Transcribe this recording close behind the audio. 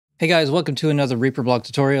Hey guys, welcome to another Reaper blog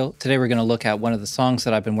tutorial. Today we're going to look at one of the songs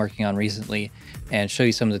that I've been working on recently and show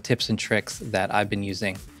you some of the tips and tricks that I've been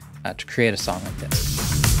using to create a song like this.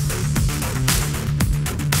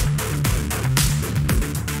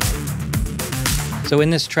 So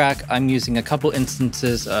in this track, I'm using a couple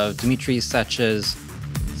instances of Dmitry Sec's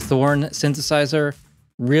Thorn synthesizer.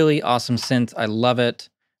 Really awesome synth. I love it.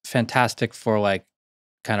 Fantastic for like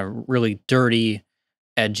kind of really dirty,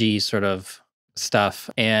 edgy sort of stuff.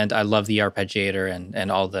 And I love the arpeggiator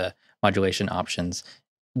and all the modulation options.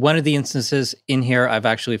 One of the instances in here I've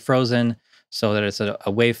actually frozen so that it's a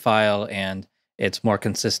wave file and it's more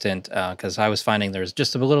consistent because I was finding there's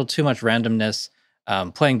just a little too much randomness.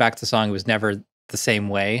 Playing back the song was never the same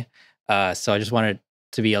way. So I just wanted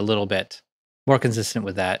to be a little bit more consistent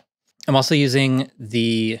with that. I'm also using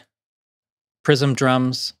the Prism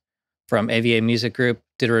drums from AVA Music Group.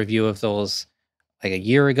 Did a review of those like a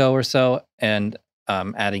year ago or so, and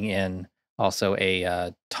adding in also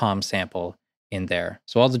a tom sample in there.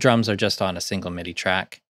 So all the drums are just on a single MIDI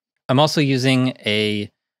track. I'm also using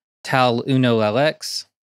a Tal Uno LX,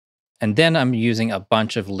 and then I'm using a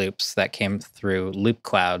bunch of loops that came through Loop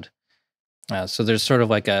Cloud. So there's sort of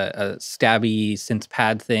like a stabby synth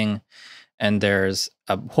pad thing, and there's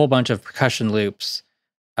a whole bunch of percussion loops,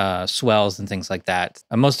 swells, and things like that.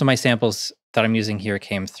 Most of my samples that I'm using here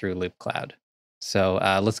came through Loop Cloud. So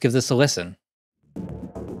let's give this a listen.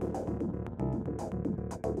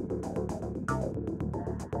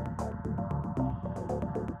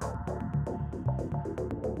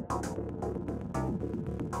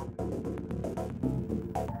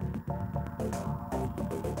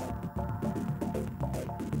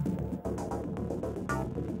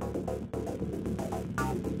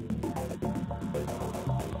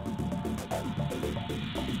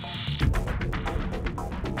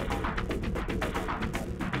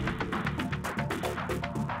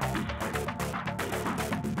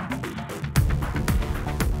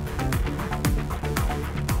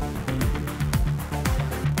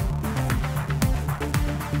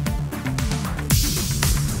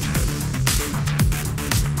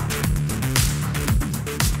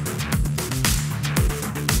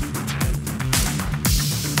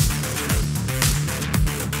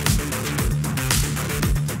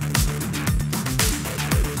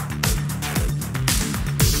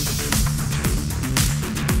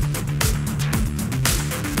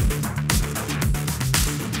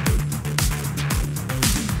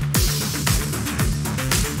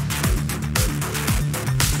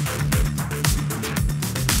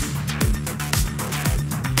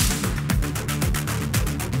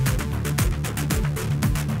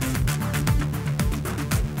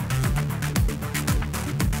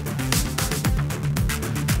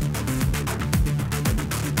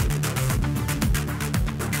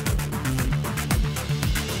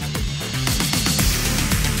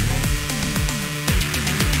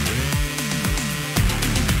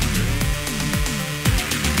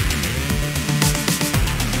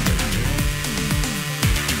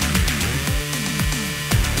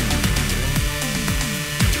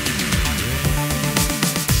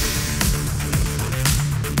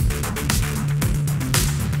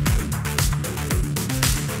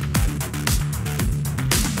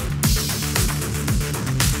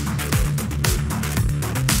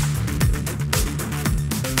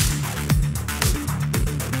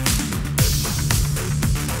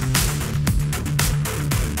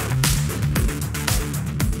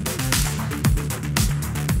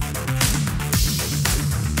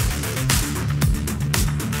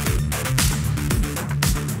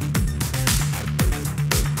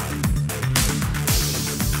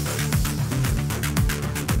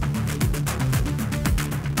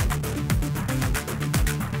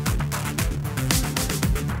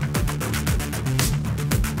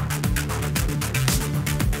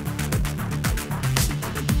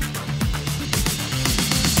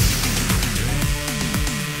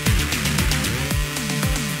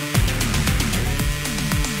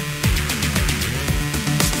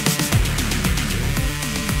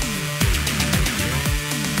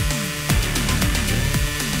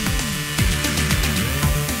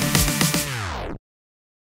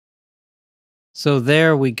 So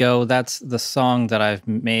there we go. That's the song that I've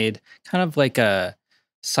made, kind of like a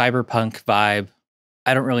cyberpunk vibe.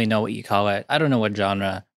 I don't really know what you call it. I don't know what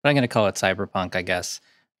genre, but I'm going to call it cyberpunk, I guess.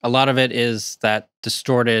 A lot of it is that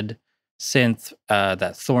distorted synth,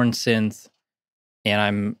 that Thorn synth, and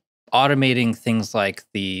I'm automating things like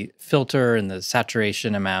the filter and the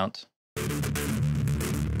saturation amount.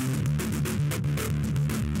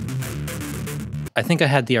 I think I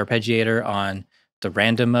had the arpeggiator on the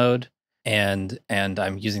random mode, and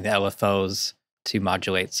I'm using the LFOs to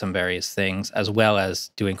modulate some various things, as well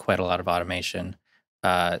as doing quite a lot of automation.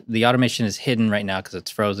 The automation is hidden right now because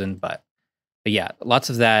it's frozen, but yeah, lots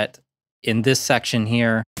of that in this section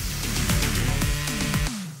here. I'm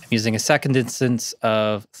using a second instance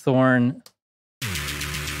of Thorn.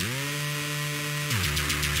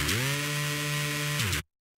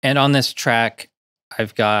 And on this track,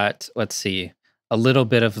 I've got, let's see, a little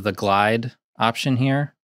bit of the glide option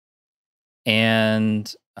here.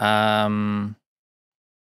 And I'm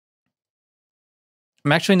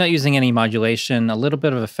actually not using any modulation, a little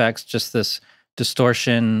bit of effects, just this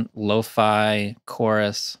distortion, lo-fi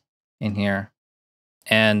chorus in here.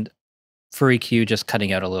 And for EQ, just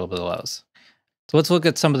cutting out a little bit of lows. So let's look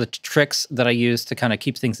at some of the tricks that I use to kind of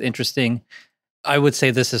keep things interesting. I would say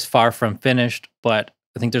this is far from finished, but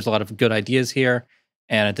I think there's a lot of good ideas here.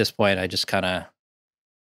 And at this point, I just kind of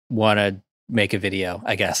want to make a video,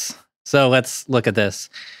 I guess. So let's look at this.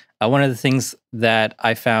 One of the things that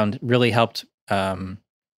I found really helped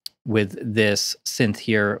with this synth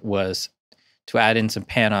here was to add in some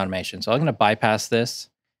pan automation. So I'm going to bypass this.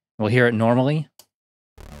 We'll hear it normally.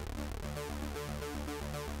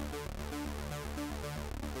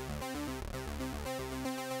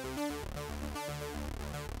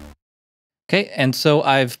 Okay, and so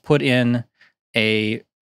I've put in a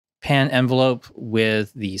pan envelope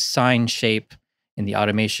with the sine shape in the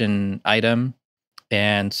automation item.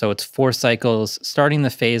 And so it's 4 cycles, starting the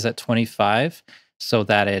phase at 25, so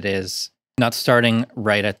that it is not starting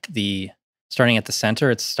right at the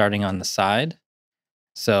center, it's starting on the side.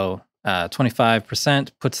 So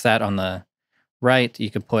 25% puts that on the right.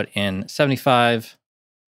 You could put in 75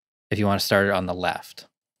 if you want to start it on the left.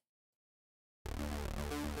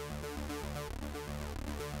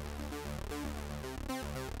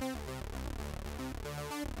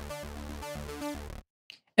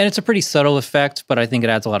 And it's a pretty subtle effect, but I think it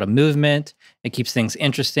adds a lot of movement. It keeps things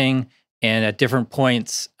interesting. And at different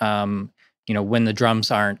points, when the drums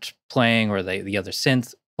aren't playing or the other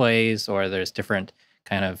synth plays, or there's different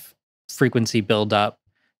kind of frequency buildup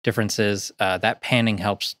differences, that panning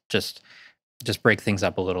helps just break things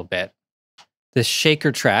up a little bit. This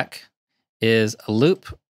shaker track is a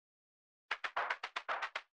loop.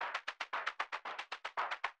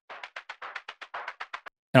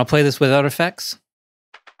 And I'll play this without effects.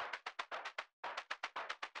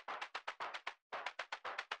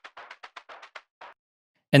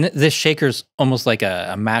 And this shaker's almost like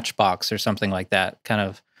a matchbox or something like that, kind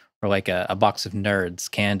of, or like a box of nerds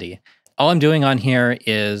candy. All I'm doing on here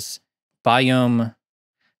is Byome,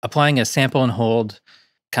 applying a sample and hold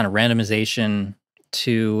kind of randomization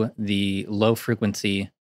to the low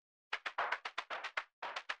frequency.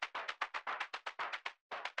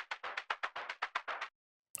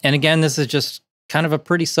 And again, this is just kind of a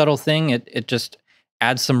pretty subtle thing. It just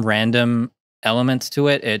adds some random elements to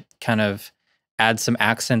it. It kind of adds some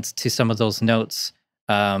accents to some of those notes,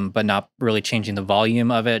 but not really changing the volume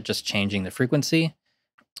of it, just changing the frequency.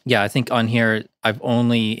 Yeah, I think on here, I've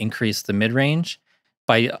only increased the mid-range.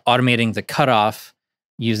 By automating the cutoff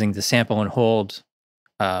using the sample and hold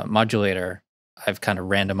modulator, I've kind of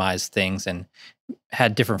randomized things and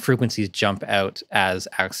had different frequencies jump out as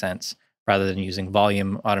accents rather than using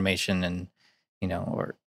volume automation and,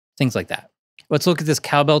 or things like that. Let's look at this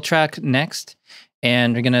cowbell track next.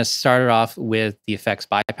 And we're going to start it off with the effects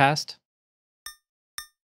bypassed.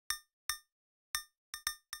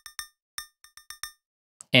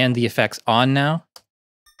 And the effects on now.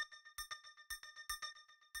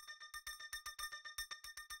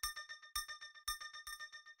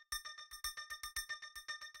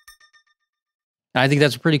 I think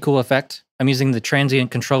that's a pretty cool effect. I'm using the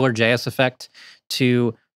transient controller JS effect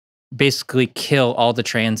to basically kill all the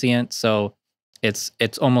transient. So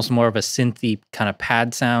it's almost more of a synthy kind of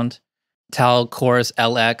pad sound. Tal Chorus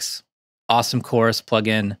LX, awesome chorus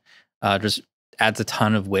plugin, just adds a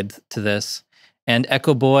ton of width to this. And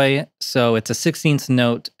Echo Boy, so it's a 16th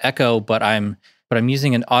note echo, but I'm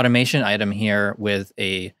using an automation item here with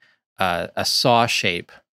a saw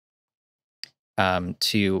shape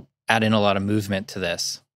to add in a lot of movement to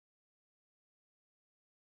this.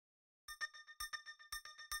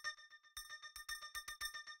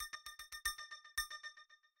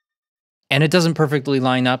 And it doesn't perfectly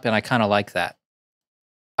line up, and I kind of like that.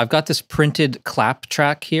 I've got this printed clap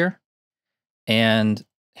track here, and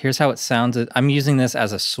here's how it sounds. I'm using this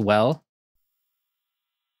as a swell.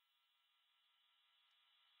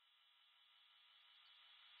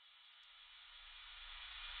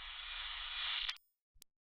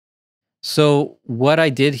 So what I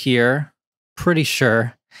did here, pretty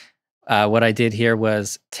sure what I did here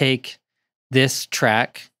was take this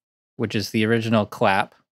track, which is the original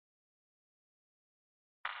clap,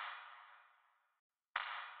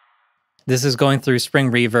 This is going through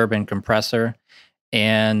Spring Reverb and Compressor,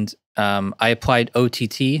 and I applied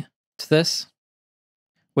OTT to this,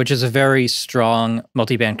 which is a very strong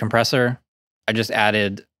multiband compressor. I just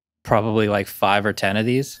added probably like 5 or 10 of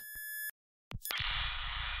these.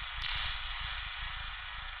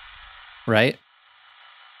 Right?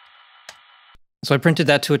 So I printed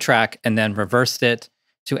that to a track and then reversed it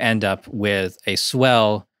to end up with a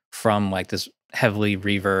swell from like this heavily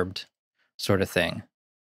reverbed sort of thing.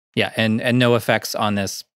 Yeah, and no effects on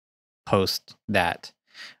this post that.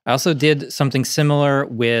 I also did something similar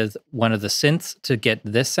with one of the synths to get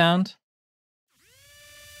this sound.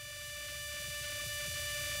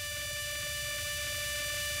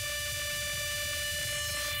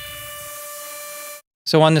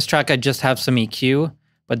 So on this track, I just have some EQ,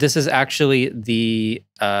 but this is actually the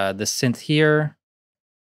synth here.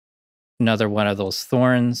 Another one of those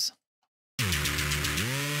Thorns.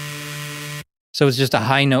 So it's just a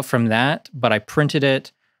high note from that, but I printed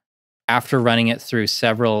it after running it through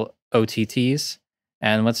several OTTs.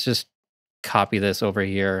 And let's just copy this over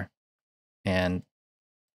here and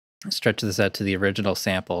stretch this out to the original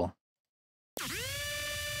sample.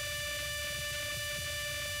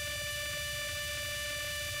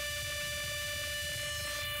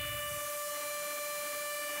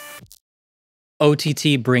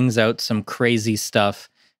 OTT brings out some crazy stuff,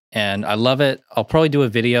 and I love it. I'll probably do a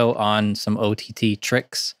video on some OTT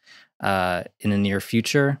tricks in the near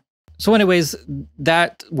future. So anyways,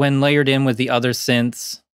 that when layered in with the other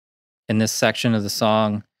synths in this section of the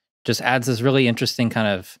song just adds this really interesting kind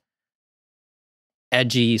of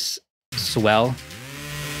edgy swell.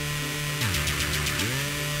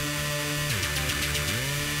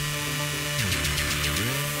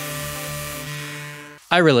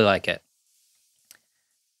 I really like it.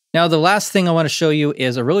 Now, the last thing I want to show you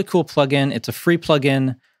is a really cool plugin. It's a free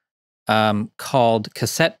plugin called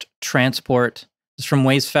Cassette Transport. It's from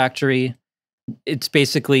Wavesfactory. It's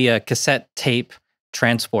basically a cassette tape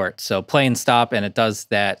transport. So play and stop, and it does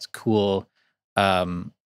that cool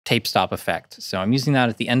tape stop effect. So I'm using that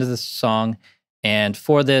at the end of the song. And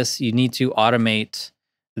for this, you need to automate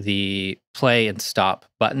the play and stop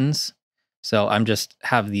buttons. So I'm just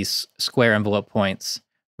have these square envelope points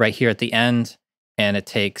right here at the end. And it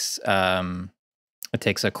takes a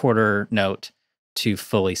quarter note to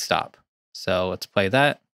fully stop. So let's play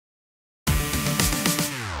that.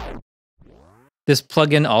 This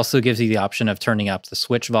plugin also gives you the option of turning up the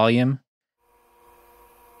switch volume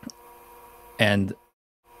and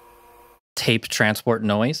tape transport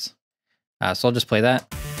noise. So I'll just play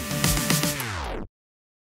that.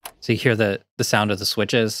 So you hear the sound of the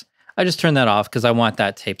switches. I just turned that off because I want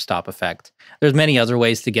that tape stop effect. There's many other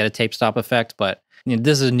ways to get a tape stop effect, but you know,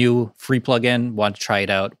 this is a new free plugin. Want to try it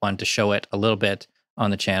out, wanted to show it a little bit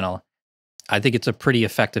on the channel. I think it's a pretty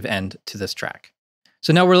effective end to this track.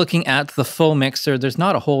 So now we're looking at the full mixer. There's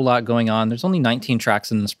not a whole lot going on. There's only 19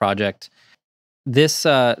 tracks in this project. This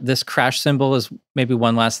crash cymbal is maybe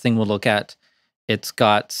one last thing we'll look at. It's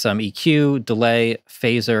got some EQ, delay,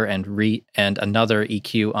 phaser, and another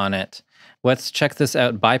EQ on it. Let's check this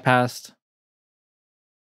out. Bypassed.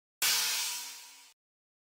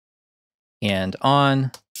 And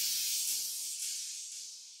on.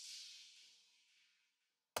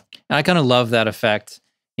 And I kind of love that effect.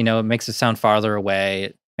 You know, it makes it sound farther away.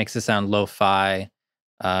 It makes it sound lo-fi.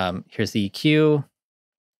 Here's the EQ.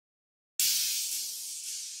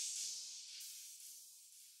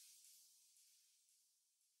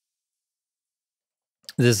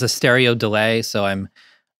 This is a stereo delay, so I'm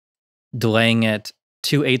delaying it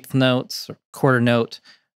 2/8 notes, quarter note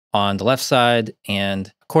on the left side,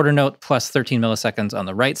 and quarter note plus 13 milliseconds on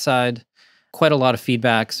the right side. Quite a lot of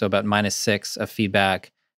feedback, so about -6 of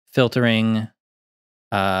feedback. Filtering,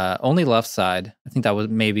 only left side. I think that was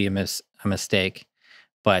maybe a mistake,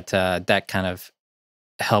 but that kind of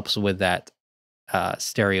helps with that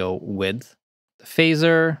stereo width. The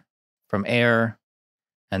phaser from air,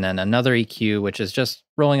 and then another EQ, which is just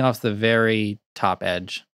rolling off the very top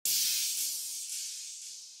edge.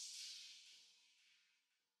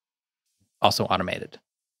 Also automated.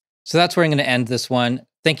 So that's where I'm going to end this one.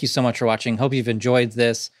 Thank you so much for watching. Hope you've enjoyed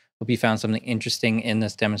this. Hope you found something interesting in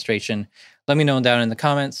this demonstration. Let me know down in the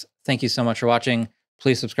comments. Thank you so much for watching.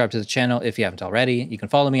 Please subscribe to the channel if you haven't already. You can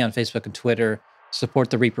follow me on Facebook and Twitter, support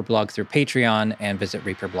the Reaper blog through Patreon, and visit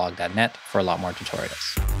reaperblog.net for a lot more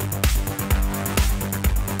tutorials.